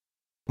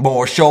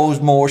More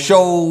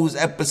shows,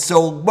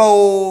 episode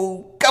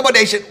mode. Combo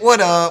Nation, what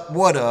up,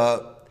 what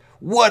up?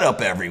 What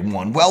up,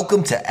 everyone?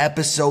 Welcome to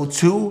episode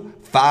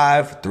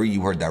 253. You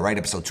heard that right,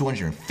 episode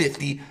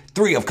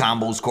 253 of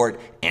Combos Court,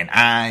 and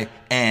I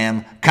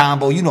am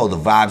Combo. You know the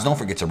vibes. Don't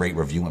forget to rate,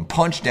 review, and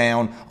punch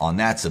down on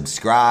that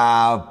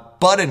subscribe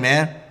button,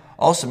 man.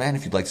 Also, man,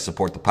 if you'd like to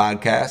support the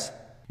podcast,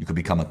 you could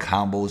become a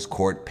Combos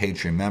Court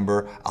Patreon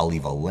member. I'll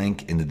leave a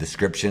link in the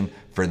description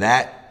for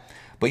that.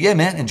 But yeah,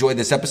 man, enjoy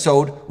this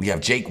episode. We have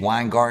Jake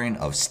Weingarten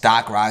of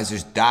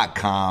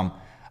StockRisers.com.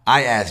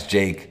 I asked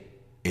Jake,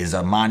 is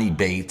Armani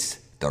Bates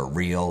the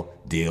real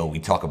deal? We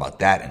talk about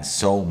that and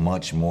so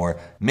much more.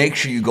 Make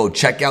sure you go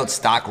check out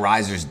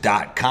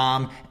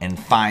StockRisers.com and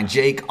find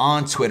Jake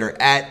on Twitter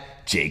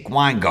at Jake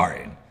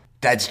Weingarten.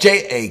 That's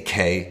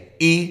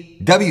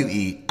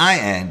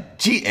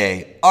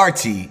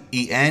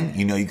JakeWeingarten.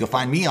 You know you can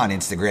find me on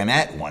Instagram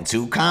at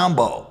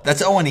 12combo.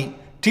 That's O-N-E.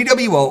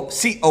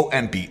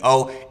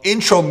 TWOCOMBO.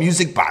 Intro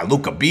music by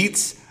Luca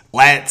Beats.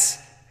 Let's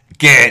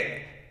get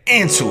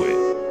into it.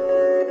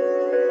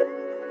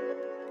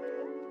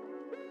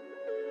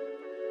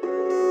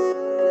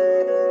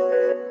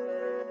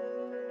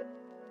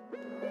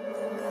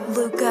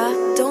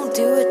 Luca, don't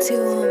do it to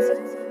him.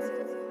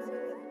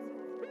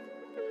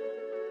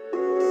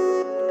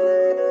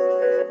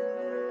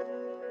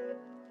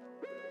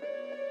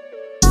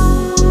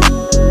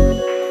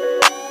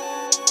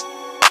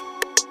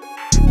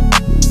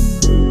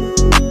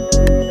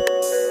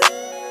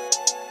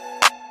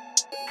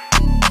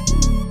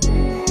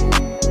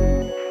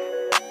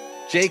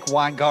 Jake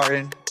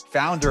Weingarten,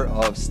 founder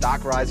of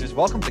Stock Risers.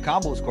 Welcome to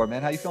Combos Court,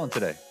 man. How you feeling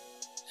today?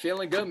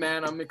 Feeling good,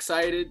 man. I'm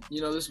excited. You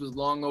know, this was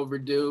long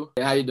overdue.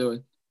 How you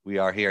doing? We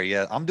are here.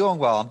 Yeah, I'm doing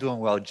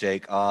well,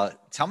 Jake.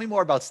 Tell me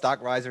more about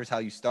Stock Risers, how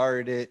you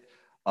started it,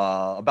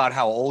 about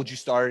how old you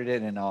started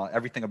it, and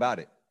everything about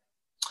it.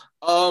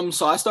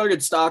 So I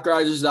started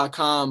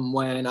StockRisers.com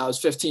when I was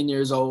 15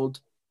 years old.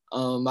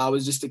 I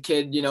was just a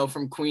kid, you know,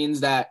 from Queens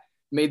that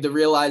made the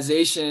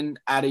realization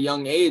at a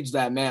young age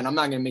that, man, I'm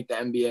not going to make the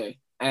NBA.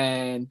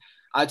 And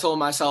I told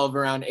myself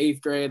around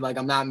 8th grade, like,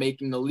 I'm not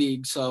making the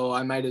league, so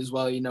I might as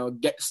well, you know,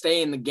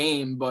 stay in the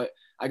game, but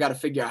I got to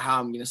figure out how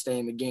I'm going to stay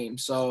in the game.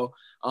 So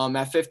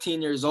at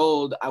 15 years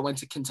old, I went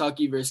to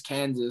Kentucky versus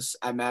Kansas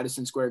at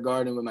Madison Square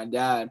Garden with my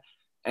dad.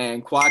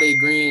 And Quade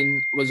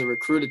Green was a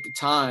recruit at the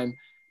time.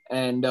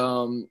 And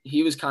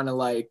he was kind of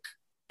like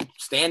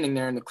standing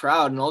there in the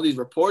crowd, and all these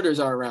reporters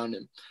are around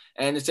him.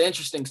 And it's an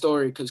interesting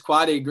story because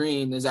Quade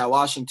Green is at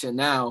Washington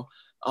now.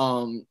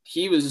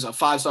 He was a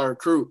 5-star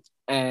recruit.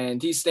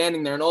 And he's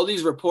standing there and all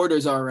these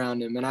reporters are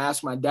around him. And I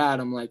asked my dad,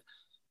 I'm like,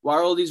 why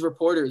are all these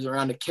reporters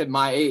around a kid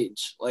my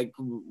age? Like,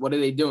 what are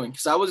they doing?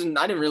 Because I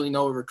didn't really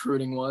know what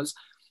recruiting was.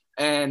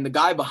 And the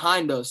guy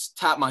behind us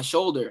tapped my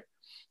shoulder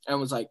and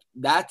was like,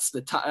 that's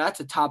a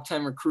top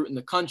 10 recruit in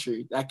the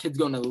country. That kid's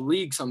going to the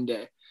league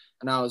someday.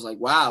 And I was like,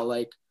 wow,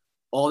 like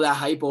all that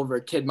hype over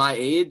a kid my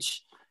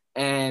age.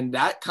 And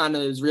that kind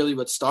of is really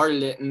what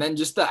started it. And then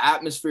just the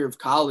atmosphere of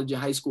college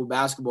and high school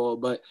basketball.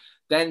 But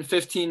then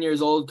 15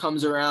 years old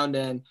comes around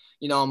and,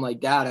 you know, I'm like,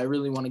 Dad, I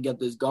really want to get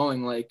this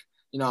going. Like,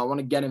 you know, I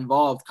want to get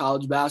involved,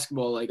 college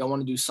basketball. Like, I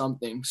want to do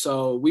something.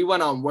 So we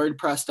went on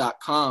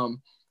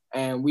WordPress.com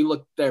and we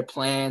looked at their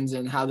plans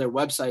and how their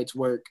websites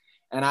work.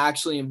 And I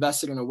actually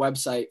invested in a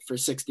website for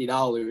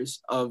 $60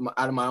 out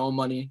of my own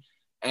money.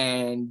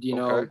 And, you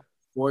know,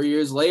 4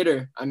 years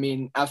later, I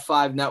mean,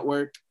 F5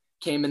 Network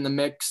came in the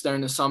mix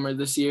during the summer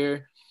this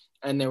year.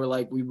 And they were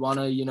like, we want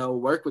to, you know,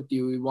 work with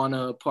you. We want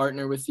to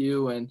partner with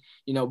you and,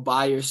 you know,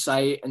 buy your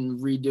site and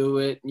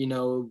redo it. You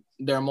know,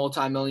 they're a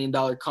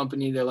multi-million-dollar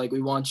company. They're like,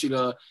 we want you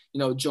to, you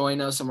know, join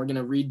us and we're going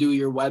to redo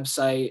your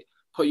website,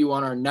 put you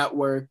on our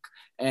network.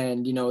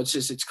 And, you know,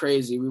 it's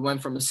crazy. We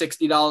went from a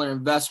 $60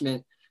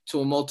 investment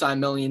to a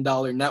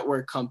multi-million-dollar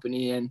network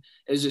company. And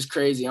it's just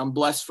crazy. I'm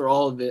blessed for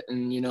all of it.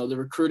 And, you know, the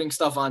recruiting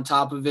stuff on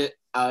top of it,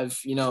 I've,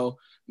 you know,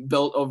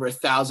 built over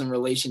 1,000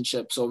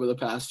 relationships over the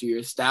past few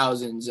years,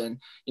 thousands. And,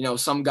 you know,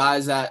 some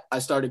guys that I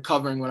started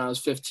covering when I was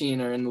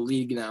 15 are in the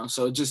league now.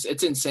 So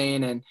it's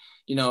insane. And,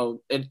 you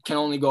know, it can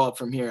only go up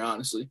from here,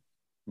 honestly.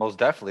 Most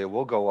definitely. It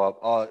will go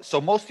up. So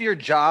most of your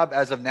job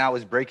as of now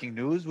is breaking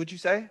news, would you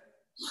say?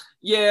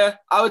 Yeah,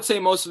 I would say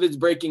most of it's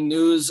breaking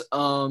news.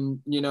 You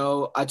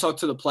know, I talk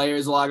to the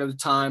players a lot of the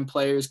time,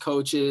 players,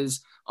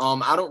 coaches.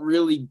 I don't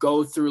really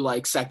go through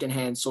like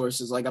secondhand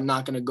sources. Like I'm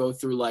not going to go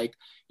through like,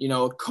 you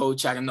know, a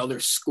coach at another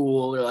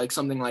school or like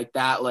something like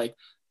that. Like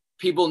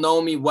people know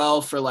me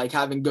well for like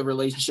having good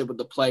relationship with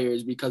the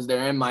players because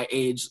they're in my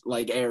age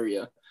like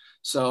area.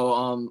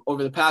 So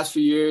over the past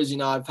few years, you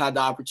know, I've had the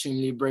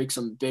opportunity to break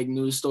some big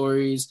news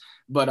stories.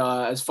 But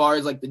as far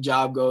as like the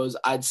job goes,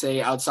 I'd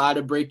say outside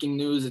of breaking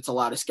news, it's a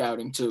lot of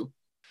scouting too.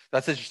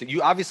 That's interesting.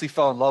 You obviously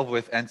fell in love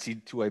with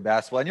NC2A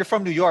basketball, and you're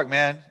from New York,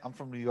 man. I'm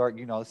from New York.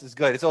 You know, this is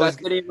good. It's always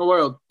best city in the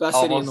world. Best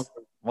city in the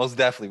world. Most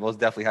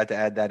definitely had to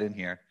add that in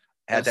here.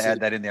 Add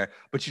that in there.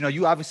 But you know,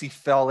 you obviously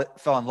fell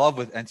in love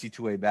with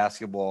NC2A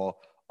basketball.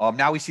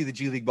 Now we see the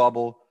G League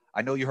bubble.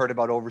 I know you heard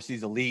about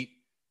Overseas Elite.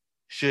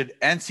 should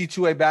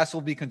NC2A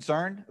basketball be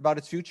concerned about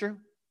its future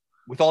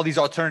with all these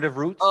alternative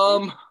routes?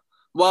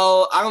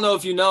 Well, I don't know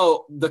if you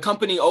know, the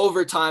company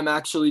Overtime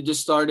actually just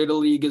started a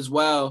league as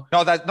well.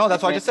 That's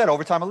what I just said.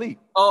 Overtime Elite.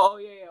 Oh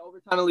yeah,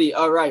 Overtime Elite.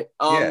 All right.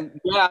 Yeah,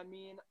 I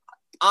mean,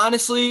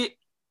 honestly,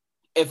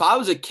 if I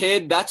was a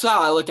kid, that's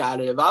how I look at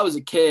it. If I was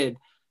a kid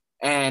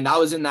and I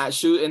was in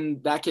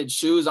that kid's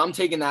shoes, I'm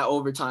taking that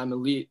Overtime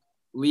Elite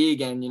league,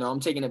 and I'm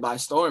taking it by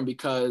storm,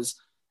 because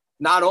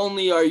not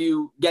only are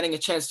you getting a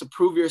chance to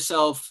prove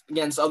yourself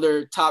against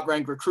other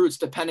top-ranked recruits,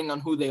 depending on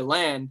who they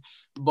land,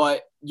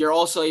 but you're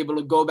also able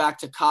to go back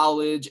to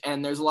college,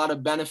 and there's a lot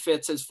of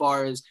benefits as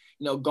far as,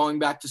 going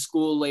back to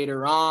school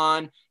later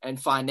on, and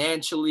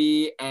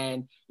financially,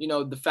 and,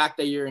 the fact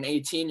that you're an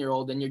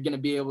 18-year-old and you're going to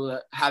be able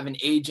to have an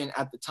agent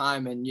at the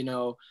time and,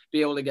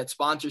 be able to get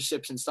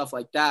sponsorships and stuff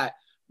like that.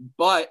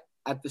 But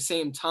at the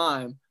same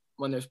time,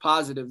 when there's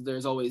positives,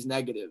 there's always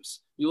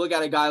negatives. You look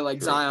at a guy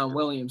like Zion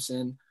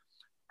Williamson.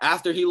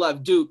 After he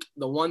left Duke,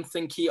 the one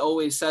thing he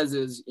always says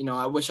is,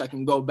 I wish I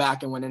can go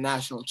back and win a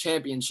national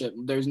championship.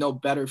 There's no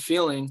better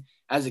feeling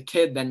as a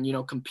kid than,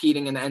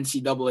 competing in the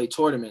NCAA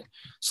tournament.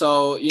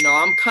 So,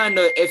 I'm kind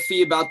of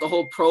iffy about the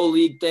whole pro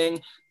league thing.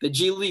 The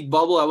G League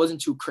bubble, I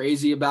wasn't too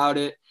crazy about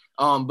it.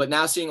 But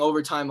now seeing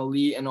Overtime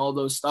Elite and all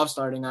those stuff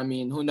starting, I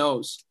mean, who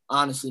knows?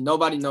 Honestly,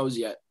 nobody knows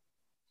yet.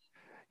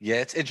 Yeah,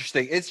 it's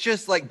interesting. It's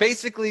just like,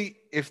 basically,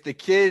 if the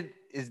kid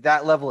is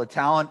that level of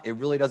talent, it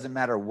really doesn't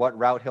matter what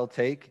route he'll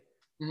take.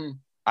 Mm-hmm.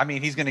 I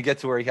mean, he's going to get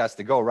to where he has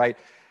to go, right?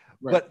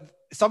 But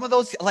some of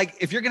those, like,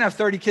 if you're going to have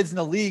 30 kids in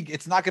the league,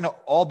 it's not going to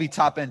all be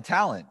top end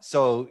talent.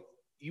 So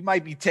you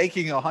might be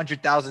taking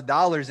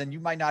 $100,000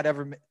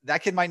 and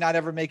that kid might not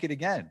ever make it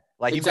again.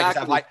 Like, he might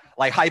have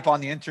like hype on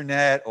the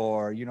internet,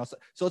 or,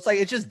 so it's like,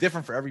 it's just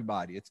different for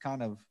everybody. It's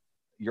kind of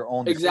your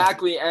own.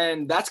 Exactly.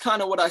 And that's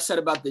kind of what I said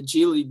about the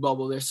G League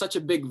bubble. There's such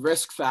a big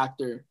risk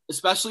factor,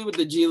 especially with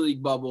the G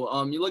League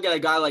bubble. You look at a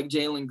guy like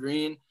Jalen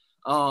Green.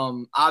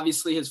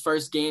 Obviously his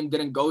first game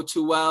didn't go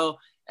too well,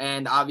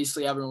 and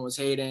obviously everyone was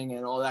hating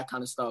and all that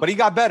kind of stuff. But he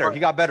got better. He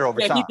got better over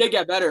time. Yeah, he did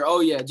get better. Oh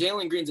yeah,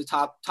 Jalen Green's a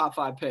top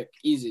 5 pick,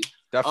 easy.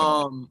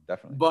 Definitely.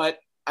 But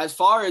as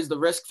far as the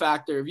risk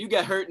factor, if you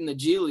get hurt in the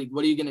G League,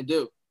 what are you gonna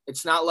do?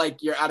 It's not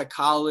like you're out of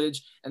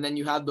college and then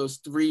you have those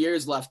 3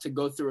 years left to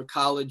go through a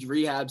college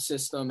rehab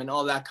system and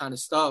all that kind of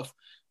stuff.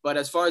 But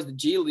as far as the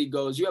G League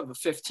goes, you have a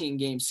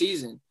 15-game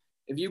season.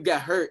 If you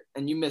get hurt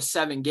and you miss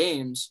 7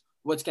 games,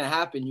 what's going to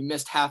happen? You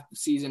missed half the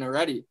season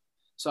already.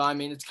 So, I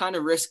mean, it's kind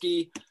of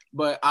risky,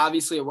 but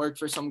obviously it worked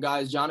for some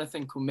guys.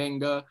 Jonathan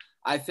Kuminga,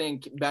 I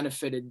think,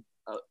 benefited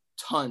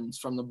tons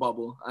from the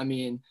bubble. I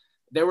mean,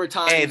 there were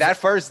times. Hey, that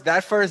first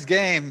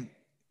game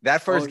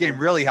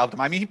really helped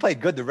him. I mean, he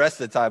played good the rest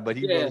of the time, but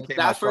he really came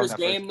out strong. That first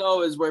game,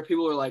 though, is where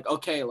people were like,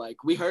 okay,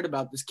 like, we heard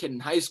about this kid in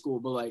high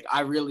school, but, like, I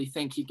really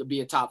think he could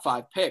be a top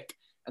 5 pick.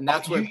 And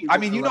that's where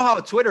know how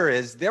Twitter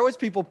is.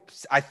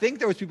 I think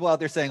there was people out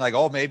there saying, like,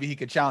 oh, maybe he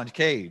could challenge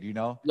Cade,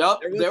 Yep.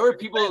 There were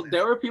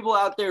people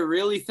out there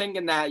really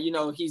thinking that,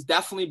 he's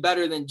definitely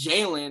better than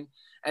Jalen.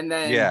 And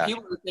then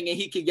people were thinking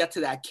he could get to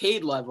that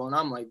Cade level. And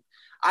I'm like,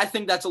 I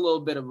think that's a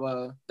little bit of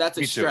a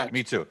stretch.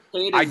 Me too.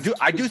 I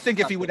do think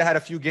if he would have had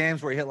a few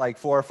games where he hit like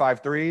 4 or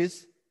 5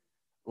 threes,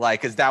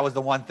 like, because that was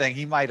the one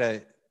thing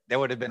there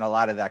would have been a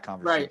lot of that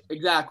conversation. Right.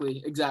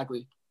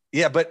 Exactly.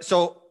 Yeah, but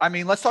so, I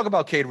mean, let's talk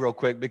about Cade real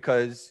quick,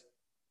 because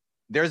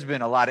there's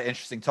been a lot of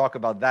interesting talk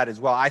about that as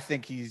well. I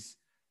think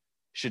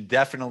should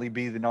definitely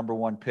be the number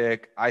 1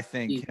 pick. I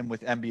think him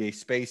with NBA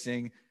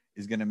spacing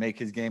is going to make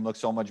his game look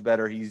so much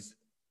better. He's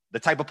the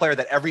type of player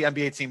that every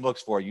NBA team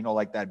looks for,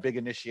 like that big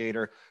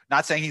initiator.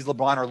 Not saying he's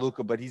LeBron or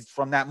Luka, but he's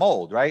from that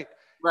mold, right?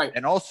 Right.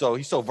 And also,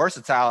 he's so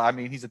versatile. I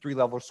mean, he's a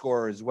 3-level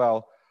scorer as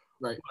well.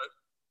 Right.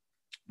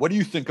 What do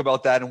you think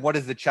about that, and what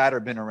has the chatter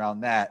been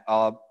around that?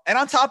 And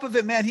on top of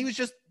it, man, he was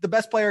just the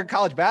best player in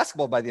college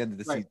basketball by the end of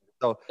the season.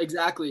 So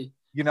exactly.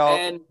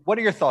 What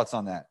are your thoughts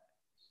on that?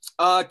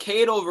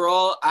 Cade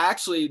overall,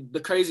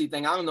 the crazy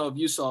thing, I don't know if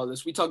you saw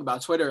this. We talk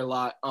about Twitter a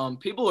lot.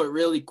 People are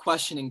really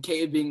questioning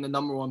Cade being the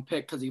number 1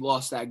 pick because he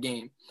lost that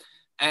game.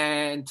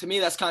 And to me,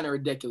 that's kind of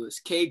ridiculous.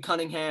 Cade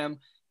Cunningham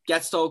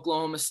gets to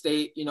Oklahoma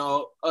State,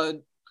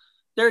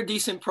 they're a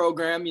decent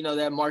program. They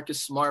had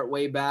Marcus Smart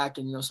way back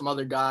and, some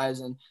other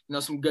guys and,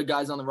 some good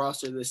guys on the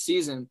roster this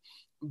season.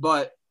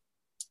 But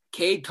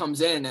Cade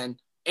comes in and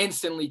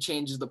instantly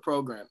changes the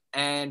program.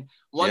 And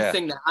one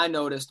thing that I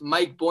noticed,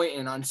 Mike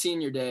Boynton on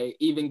senior day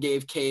even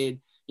gave Cade,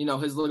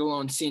 his little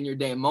own senior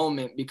day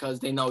moment,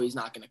 because they know he's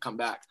not going to come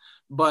back.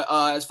 But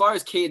as far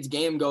as Cade's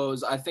game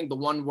goes, I think the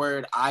one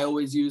word I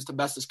always use to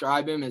best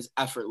describe him is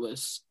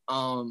effortless.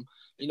 100%.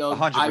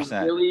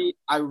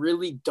 I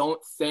really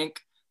don't think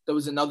there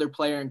was another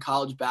player in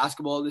college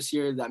basketball this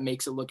year that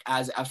makes it look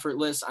as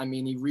effortless. I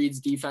mean, he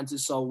reads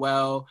defenses so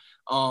well.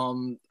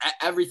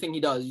 Everything he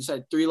does, you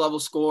said 3-level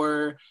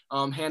scorer,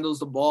 handles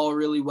the ball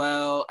really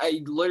well.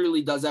 He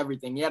literally does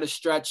everything. He had a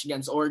stretch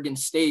against Oregon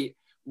State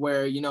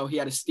where, he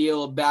had a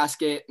steal, a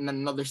basket, and then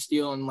another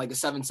steal in like a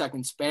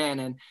 7-second span.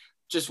 And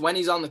just when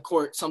he's on the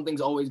court,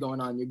 something's always going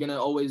on. You're going to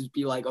always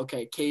be like,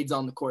 okay, Cade's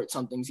on the court,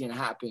 something's going to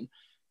happen.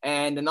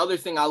 And another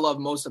thing I love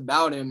most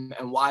about him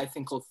and why I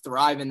think he'll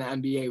thrive in the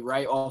NBA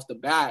right off the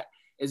bat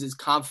is his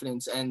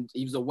confidence. And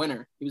he was a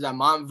winner. He was at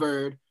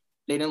Montverde.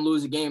 They didn't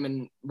lose a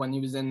game when he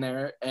was in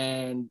there.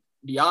 And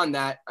beyond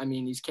that, I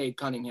mean, he's Cade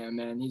Cunningham,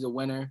 man. He's a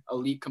winner,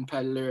 elite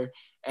competitor.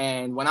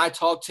 And when I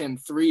talked to him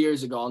 3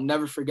 years ago, I'll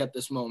never forget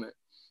this moment.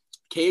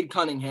 Cade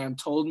Cunningham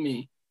told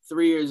me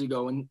 3 years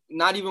ago, and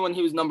not even when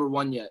he was number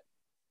one yet,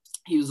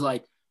 he was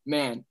like,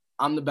 man,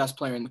 I'm the best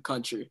player in the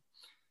country.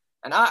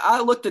 And I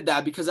looked at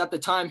that because at the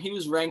time he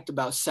was ranked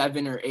about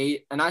 7 or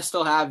 8. And I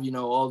still have,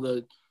 all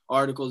the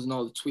articles and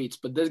all the tweets.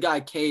 But this guy,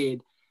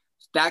 Cade,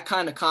 that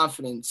kind of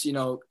confidence,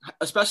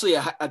 especially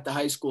at the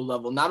high school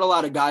level, not a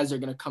lot of guys are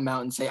going to come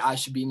out and say, I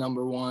should be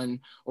number one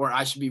or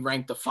I should be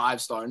ranked a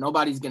 5-star.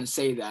 Nobody's going to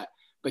say that.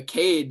 But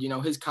Cade,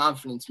 his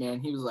confidence,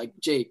 man, he was like,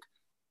 Jake,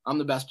 I'm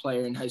the best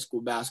player in high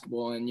school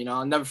basketball. And,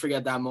 I'll never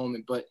forget that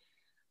moment. But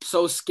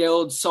so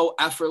skilled, so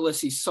effortless.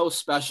 He's so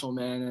special,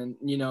 man.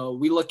 And,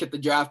 we look at the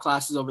draft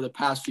classes over the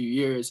past few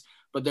years,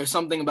 but there's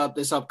something about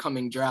this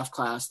upcoming draft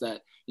class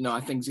that, I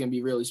think is going to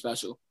be really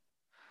special.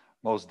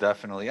 Most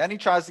definitely. And he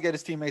tries to get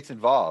his teammates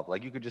involved.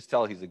 Like, you could just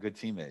tell he's a good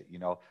teammate,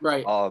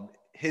 Right.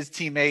 His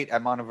teammate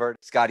at Montverde,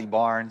 Scotty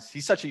Barnes,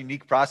 he's such a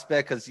unique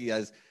prospect because he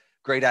has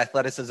great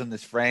athleticism,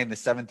 this frame, the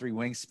 7'3"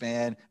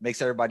 wingspan,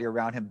 makes everybody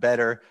around him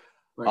better.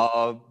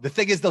 Right. The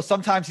thing is, though,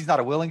 sometimes he's not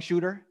a willing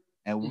shooter.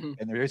 And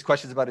there is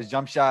questions about his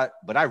jump shot,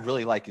 but I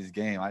really like his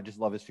game. I just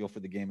love his feel for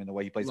the game and the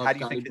way he plays. How do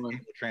you think his game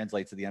will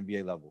translate to the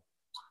NBA level?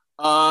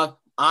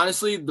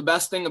 Honestly, the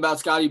best thing about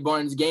Scotty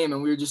Barnes' game,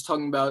 and we were just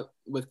talking about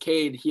with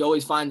Cade, he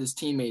always finds his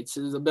teammates.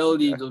 His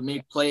ability to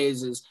make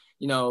plays is,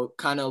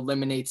 kind of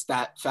eliminates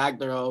that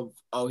factor of,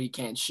 he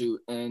can't shoot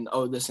and,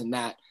 this and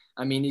that.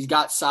 I mean, he's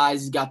got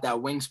size, he's got that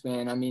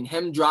wingspan. I mean,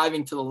 him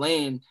driving to the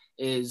lane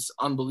is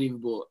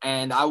unbelievable.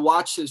 And I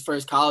watched his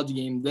first college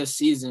game this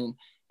season.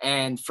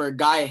 And for a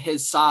guy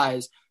his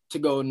size to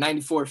go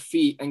 94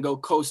 feet and go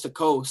coast to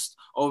coast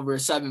over a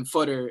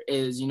 7-footer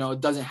is,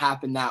 it doesn't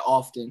happen that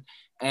often.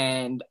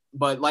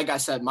 But like I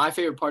said, my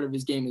favorite part of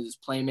his game is his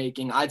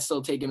playmaking. I'd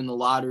still take him in the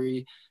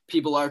lottery.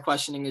 People are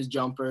questioning his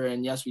jumper.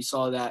 And yes, we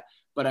saw that.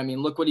 But I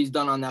mean, look what he's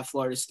done on that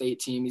Florida State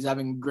team. He's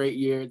having a great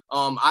year.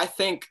 I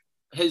think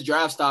his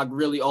draft stock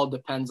really all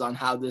depends on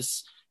how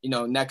this,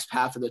 next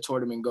half of the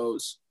tournament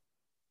goes.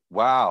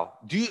 Wow.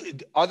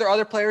 Are there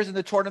other players in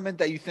the tournament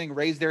that you think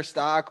raised their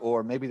stock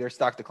or maybe their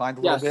stock declined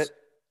a little bit?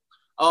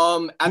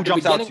 At the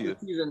beginning of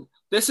the season,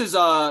 this is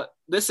an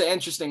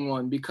interesting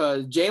one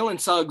because Jalen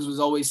Suggs was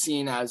always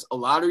seen as a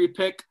lottery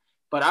pick.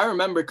 But I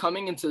remember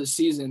coming into the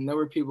season, there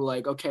were people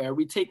like, okay, are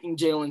we taking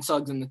Jalen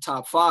Suggs in the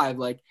top 5?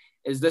 Like,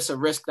 is this a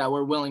risk that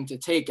we're willing to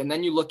take? And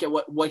then you look at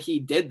what he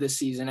did this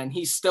season, and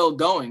he's still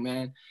going,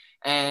 man.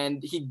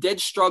 And he did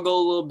struggle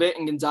a little bit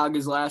in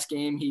Gonzaga's last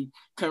game. He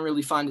couldn't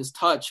really find his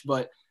touch,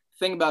 but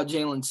thing about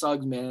Jalen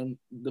Suggs, man,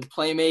 the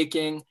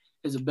playmaking,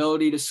 his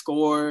ability to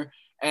score,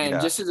 and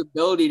just his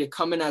ability to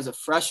come in as a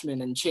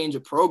freshman and change a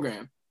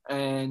program.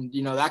 And,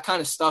 that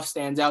kind of stuff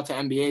stands out to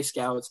NBA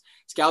scouts.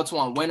 Scouts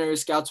want winners,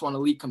 scouts want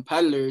elite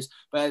competitors,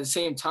 but at the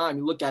same time,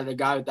 you look at a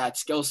guy with that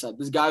skill set.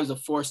 This guy was a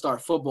 4-star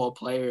football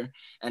player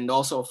and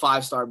also a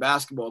 5-star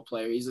basketball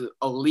player. He's an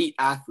elite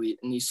athlete,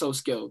 and he's so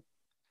skilled.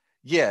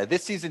 Yeah,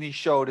 this season he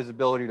showed his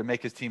ability to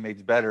make his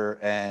teammates better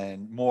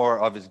and more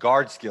of his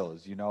guard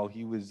skills.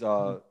 He was,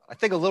 I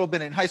think, a little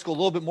bit in high school, a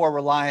little bit more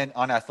reliant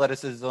on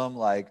athleticism,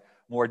 like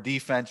more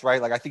defense,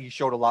 right? Like I think he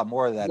showed a lot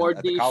more of that more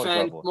at the college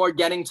defense, level. more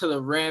getting to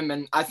the rim,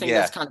 and I think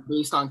that's kind of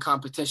based on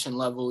competition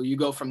level. You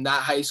go from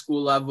that high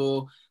school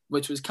level,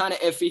 which was kind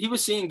of iffy. He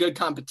was seeing good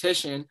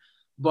competition,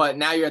 but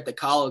now you're at the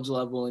college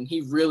level, and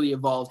he really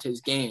evolved his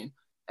game.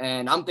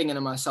 And I'm thinking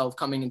to myself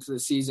coming into the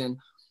season,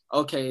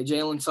 okay,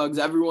 Jalen Suggs,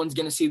 everyone's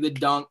going to see the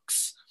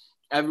dunks.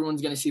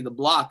 Everyone's going to see the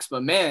blocks.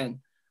 But,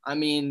 man, I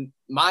mean,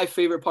 my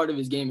favorite part of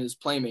his game is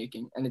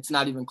playmaking, and it's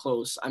not even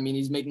close. I mean,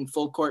 he's making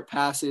full-court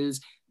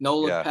passes,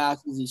 no-look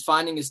passes. He's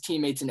finding his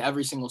teammates in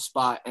every single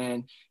spot.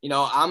 And,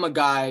 I'm a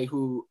guy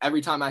who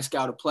every time I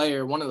scout a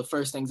player, one of the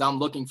first things I'm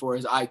looking for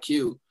is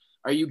IQ.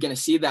 Are you going to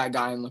see that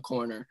guy in the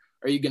corner?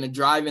 Are you going to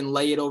drive and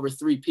lay it over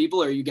 3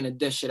 people, or are you going to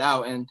dish it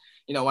out? And,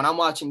 when I'm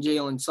watching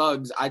Jalen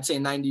Suggs, I'd say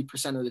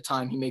 90% of the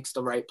time he makes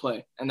the right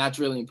play, and that's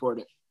really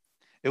important.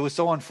 It was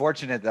so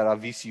unfortunate that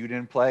VCU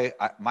didn't play.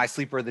 My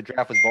sleeper of the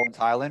draft was Bones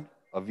Highland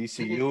of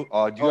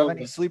VCU. Do you have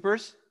any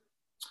sleepers?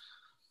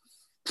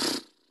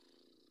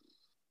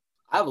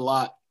 I have a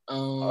lot.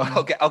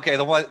 Okay.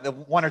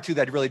 The one or two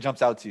that really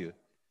jumps out to you.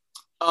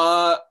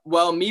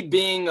 Well, me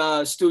being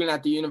a student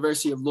at the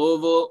University of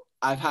Louisville,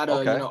 I've had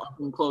a up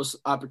and close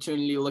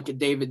opportunity to look at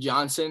David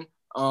Johnson.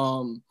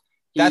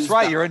 That's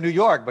right. You're in New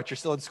York, but you're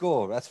still in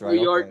school. That's right.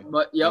 New York,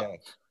 but yep. Yeah.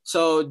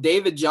 So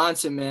David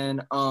Johnson,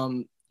 man,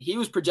 he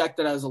was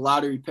projected as a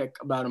lottery pick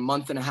about a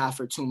month and a half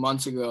or 2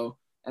 months ago.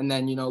 And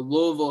then,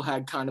 Louisville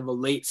had kind of a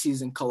late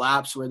season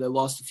collapse where they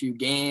lost a few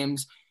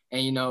games.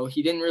 And,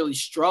 he didn't really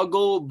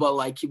struggle, but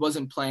like he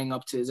wasn't playing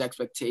up to his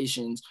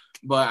expectations.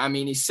 But I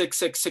mean, he's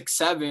 6'6",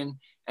 6'7",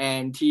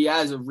 and he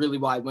has a really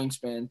wide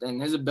wingspan.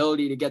 And his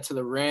ability to get to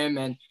the rim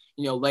and,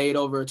 lay it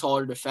over a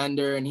taller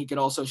defender, and he could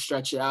also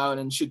stretch it out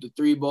and shoot the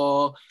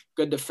 3-ball.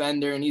 Good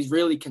defender, and he's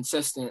really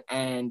consistent.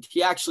 And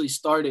he actually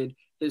started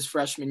his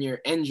freshman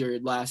year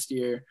injured last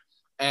year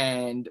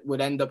and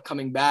would end up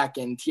coming back,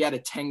 and he had a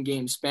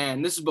 10-game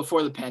span. This is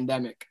before the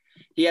pandemic.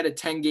 He had a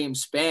 10-game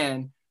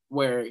span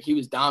where he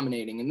was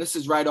dominating, and this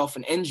is right off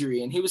an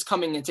injury, and he was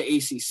coming into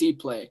ACC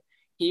play.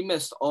 He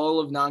missed all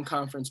of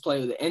non-conference play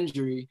with the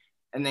injury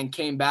and then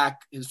came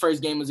back. His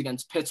first game was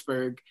against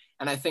Pittsburgh,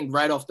 and I think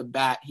right off the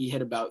bat he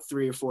hit about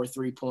 3 or 4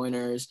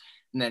 3-pointers,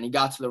 and then he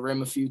got to the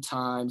rim a few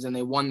times, and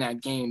they won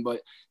that game.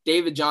 But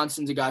David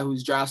Johnson's a guy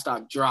whose draft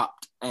stock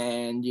dropped,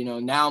 and,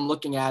 now I'm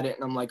looking at it,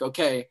 and I'm like,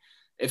 okay,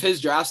 if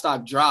his draft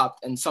stock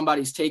dropped and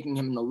somebody's taking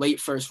him in the late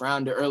first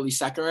round or early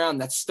second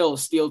round, that's still a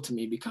steal to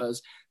me,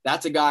 because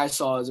that's a guy I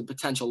saw as a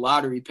potential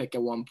lottery pick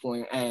at one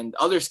point, and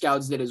other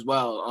scouts did as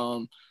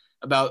well.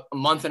 About a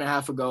month and a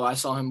half ago, I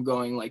saw him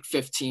going like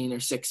 15 or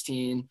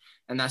 16,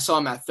 and I saw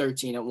him at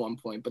 13 at one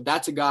point. But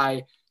that's a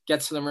guy,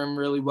 gets to the rim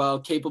really well,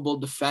 capable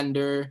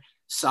defender,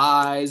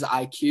 size,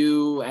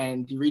 IQ,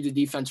 and he reads the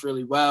defense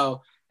really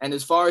well. And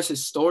as far as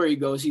his story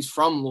goes, he's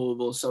from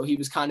Louisville, so he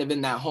was kind of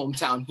in that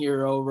hometown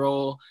hero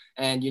role,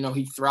 and,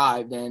 he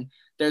thrived. And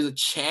there's a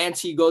chance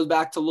he goes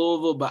back to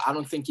Louisville, but I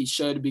don't think he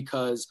should,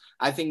 because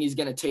I think he's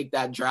going to take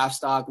that draft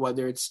stock,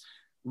 whether it's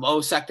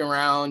low second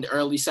round,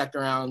 early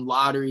second round,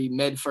 lottery,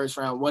 mid first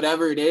round,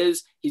 whatever it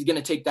is, he's going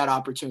to take that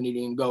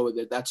opportunity and go with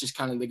it. That's just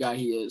kind of the guy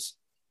he is.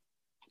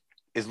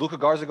 Is Luka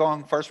Garza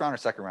going first round or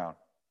second round?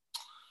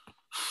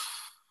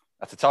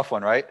 That's a tough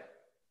one, right?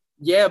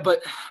 Yeah,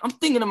 but I'm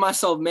thinking to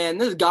myself, man,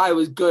 this guy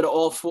was good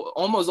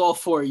almost all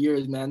 4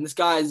 years, man. This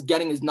guy is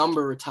getting his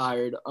number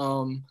retired.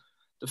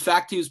 The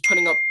fact he was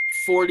putting up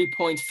 40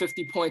 points,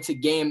 50 points a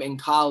game in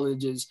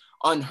college is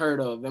unheard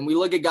of. And we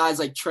look at guys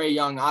like Trae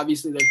Young.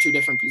 Obviously, they're 2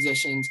 different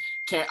positions.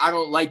 I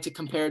don't like to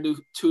compare to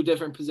 2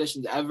 different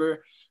positions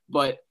ever,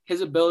 but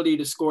his ability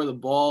to score the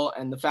ball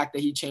and the fact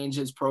that he changed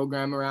his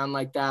program around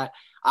like that,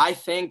 I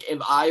think if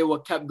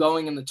Iowa kept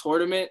going in the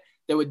tournament,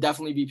 there would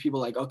definitely be people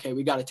like, okay,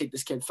 we got to take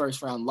this kid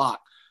first round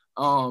lock.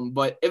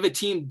 But if a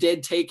team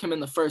did take him in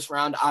the first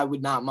round, I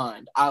would not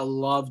mind. I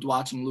loved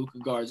watching Luka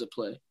Garza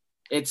play.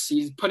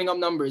 He's putting up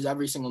numbers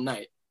every single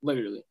night,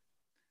 literally.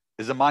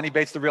 Is Emoni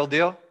Bates the real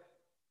deal?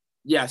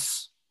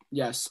 Yes.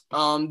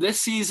 This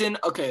season,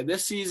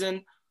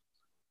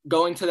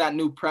 going to that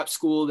new prep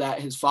school that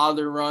his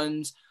father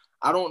runs,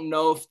 I don't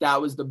know if that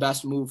was the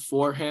best move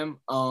for him.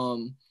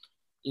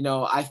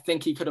 I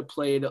think he could have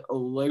played a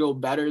little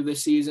better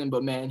this season,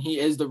 but man, he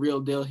is the real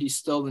deal. He's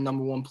still the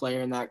number 1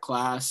 player in that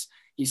class.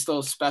 He's still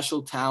a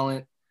special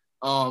talent.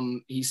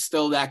 He's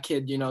still that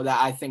kid, that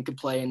I think could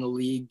play in the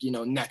league,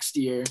 next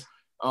year.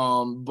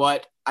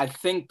 But I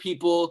think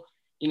people,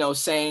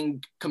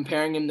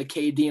 comparing him to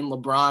KD and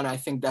LeBron, I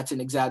think that's an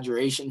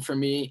exaggeration for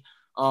me.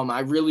 I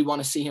really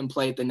want to see him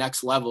play at the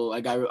next level.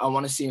 Like I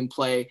want to see him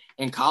play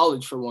in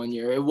college for 1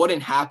 year. It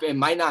wouldn't happen. It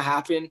might not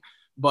happen.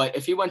 But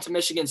if he went to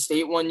Michigan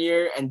State 1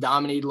 year and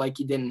dominated like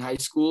he did in high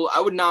school,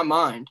 I would not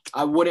mind.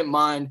 I wouldn't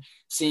mind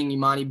seeing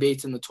Emoni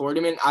Bates in the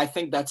tournament. I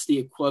think that's the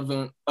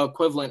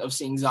equivalent of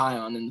seeing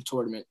Zion in the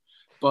tournament.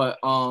 But,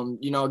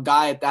 a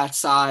guy at that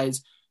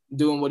size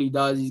doing what he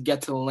does, he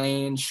gets to the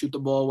lane, shoot the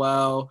ball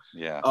well,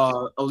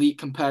 elite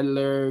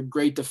competitor,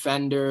 great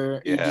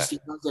defender. Yeah. He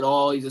does it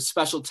all. He's a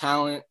special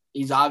talent.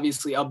 He's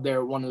obviously up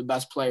there, one of the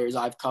best players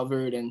I've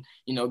covered and,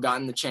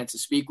 gotten the chance to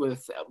speak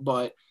with.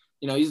 But,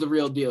 he's the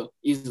real deal,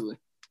 easily.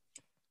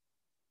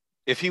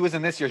 If he was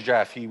in this year's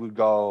draft, he would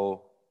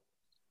go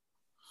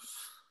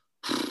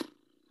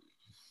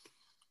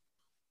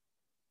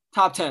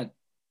top 10.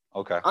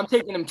 Okay. I'm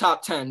taking him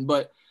top 10,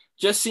 but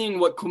just seeing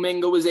what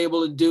Kuminga was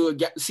able to do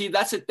again. See,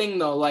 that's the thing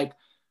though. Like,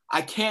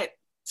 I can't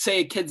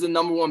say a kid's the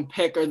number 1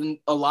 pick or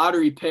a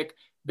lottery pick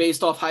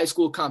based off high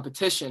school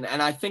competition.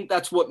 And I think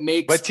that's what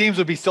makes. But teams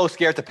would be so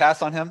scared to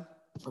pass on him.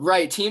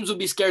 Right. Teams would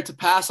be scared to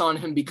pass on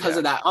him because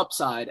of that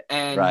upside.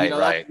 And,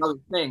 that's another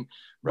thing.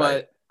 Right.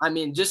 But I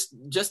mean, just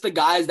the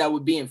guys that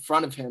would be in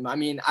front of him. I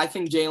mean, I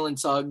think Jalen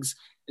Suggs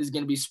is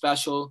going to be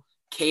special.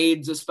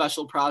 Cade's a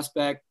special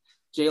prospect.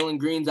 Jalen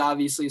Green's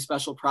obviously a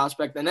special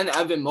prospect. And then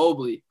Evan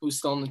Mobley, who's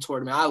still in the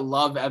tournament. I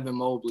love Evan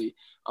Mobley.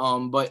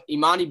 But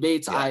Emoni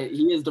Bates,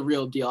 he is the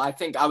real deal. I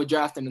think I would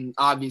draft him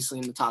obviously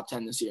in the top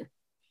 10 this year.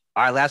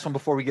 All right, last one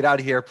before we get out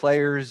of here.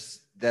 Players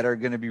that are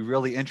going to be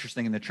really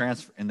interesting in the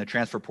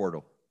transfer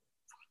portal.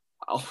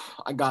 Oh,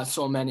 I got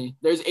so many.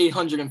 There's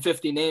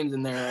 850 names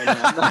in there right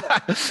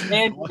now.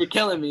 Man, you're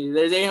killing me.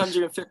 There's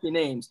 850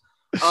 names.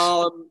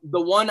 The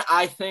one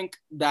I think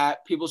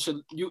that people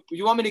should –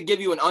 you want me to give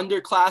you an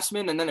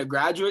underclassman and then a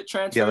graduate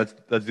transfer? Yeah,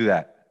 let's do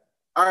that.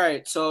 All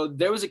right. So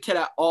there was a kid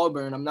at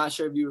Auburn, I'm not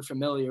sure if you were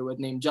familiar with,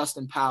 named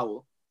Justin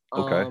Powell.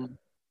 Okay.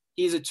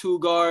 He's a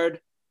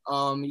 2-guard.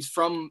 He's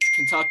from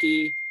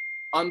Kentucky.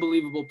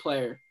 Unbelievable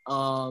player.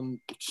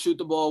 Shoot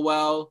the ball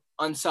well,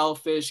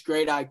 unselfish,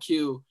 great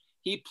IQ.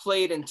 He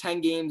played in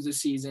 10 games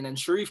this season, and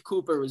Sharif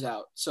Cooper was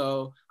out.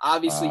 So,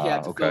 obviously, he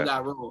had to fill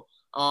that role.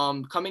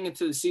 Coming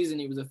into the season,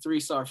 he was a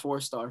 3-star,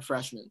 4-star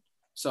freshman.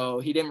 So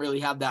he didn't really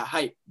have that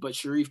hype. But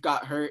Sharif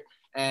got hurt,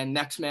 and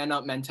next man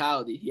up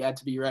mentality. He had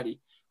to be ready.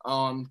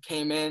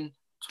 Came in,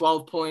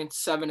 12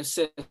 points, 7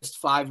 assists,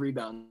 5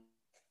 rebounds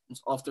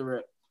off the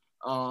rip.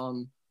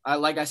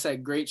 Like I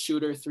said, great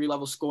shooter,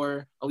 3-level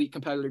scorer, elite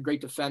competitor,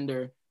 great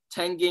defender.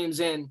 10 games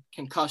in,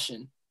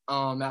 concussion.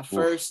 At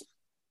first,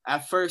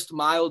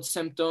 mild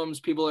symptoms.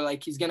 People are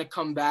like, he's going to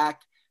come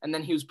back. And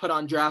then he was put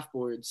on draft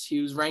boards.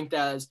 He was ranked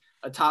as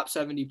a top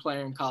 70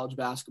 player in college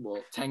basketball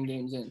 10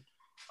 games in.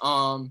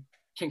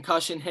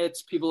 Concussion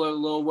hits. People are a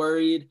little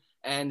worried,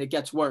 and it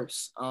gets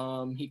worse.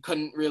 He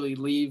couldn't really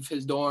leave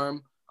his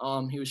dorm.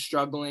 He was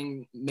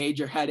struggling,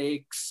 major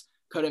headaches,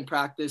 couldn't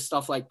practice,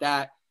 stuff like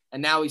that.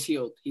 And now he's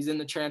healed. He's in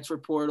the transfer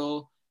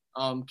portal.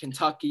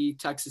 Kentucky,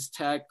 Texas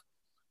Tech,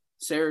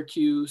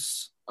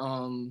 Syracuse,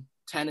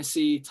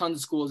 Tennessee, tons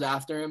of schools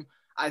after him.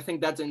 I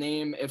think that's a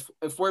name.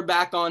 If we're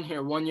back on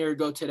here 1 year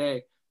ago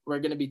today, we're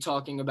going to be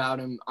talking about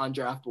him on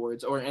draft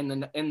boards or in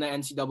the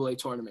NCAA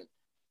tournament.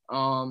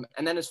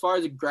 And then as far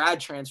as a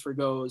grad transfer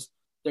goes,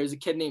 there's a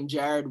kid named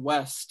Jared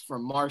West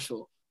from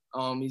Marshall.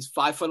 He's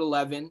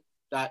 5'11".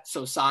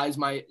 So size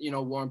might,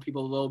 warn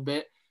people a little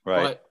bit.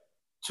 Right. But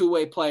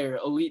two-way player,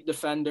 elite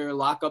defender,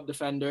 lock-up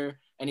defender,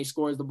 and he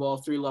scores the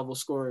ball, 3-level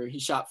scorer. He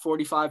shot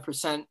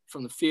 45%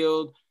 from the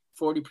field,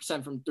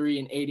 40% from three,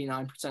 and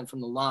 89%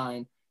 from the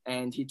line.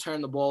 And he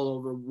turned the ball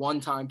over 1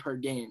 time per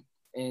game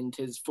in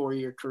his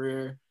 4-year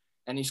career,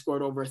 and he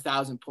scored over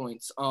 1,000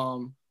 points.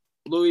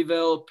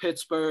 Louisville,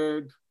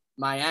 Pittsburgh,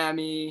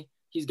 Miami,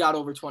 he's got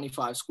over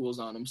 25 schools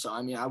on him. So,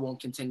 I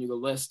won't continue the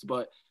list,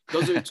 but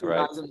those are 2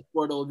 right. guys in the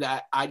portal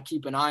that I'd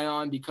keep an eye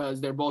on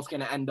because they're both going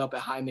to end up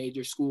at high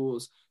major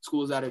schools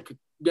that are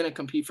going to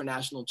compete for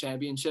national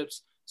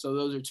championships. So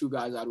those are 2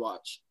 guys I'd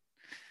watch.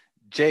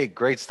 Jake,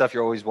 great stuff.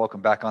 You're always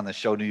welcome back on the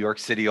show. New York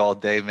City all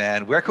day,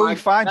 man. Where can we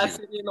find you? Best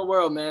city in the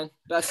world, man.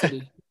 Best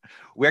city.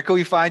 Where can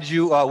we find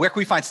you? Where can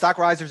we find Stock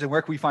Risers, and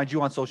where can we find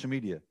you on social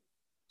media?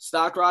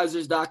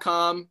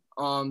 Stockrisers.com.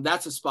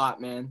 That's a spot,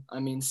 man.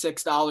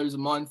 $6 a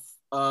month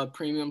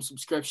premium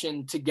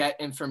subscription to get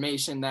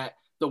information that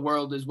the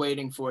world is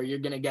waiting for. You're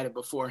going to get it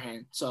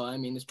beforehand. So,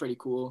 it's pretty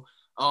cool.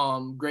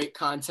 Great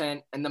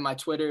content. And then my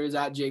Twitter is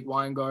at Jake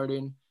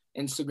Weingarten,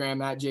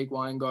 Instagram at Jake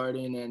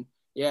Weingarten. And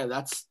yeah,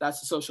 that's the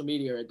social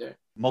media right there.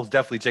 Most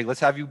definitely, Jake. Let's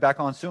have you back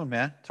on soon,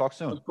 man. Talk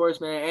soon. Of course,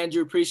 man.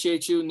 Andrew,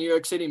 appreciate you. New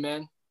York City,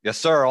 man. Yes,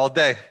 sir. All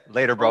day.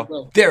 Later,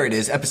 bro. There it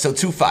is. Episode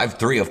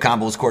 253 of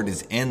Combos Court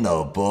is in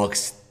the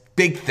books.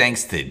 Big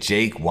thanks to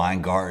Jake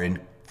Weingarten,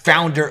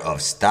 founder of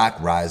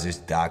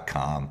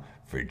StockRisers.com,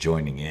 for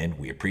joining in.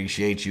 We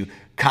appreciate you.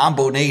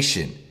 Combo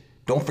Nation,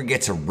 don't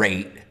forget to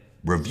rate,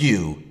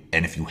 review,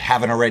 and if you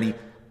haven't already,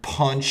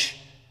 punch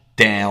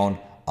down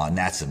on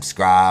that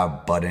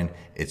subscribe button.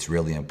 It's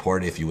really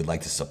important. If you would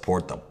like to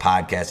support the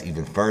podcast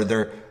even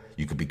further,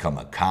 you could become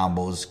a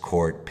Combos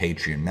Court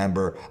Patreon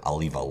member. I'll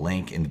leave a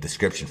link in the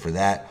description for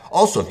that.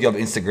 Also, if you have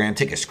Instagram,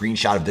 take a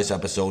screenshot of this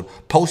episode,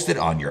 post it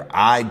on your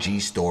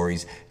IG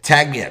stories,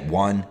 tag me at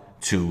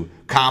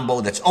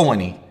 12combo. That's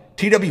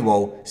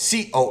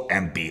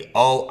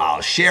ONETWOCOMBO.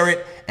 I'll share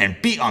it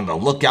and be on the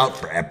lookout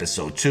for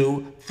episode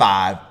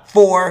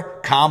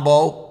 254.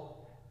 Combo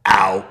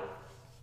out.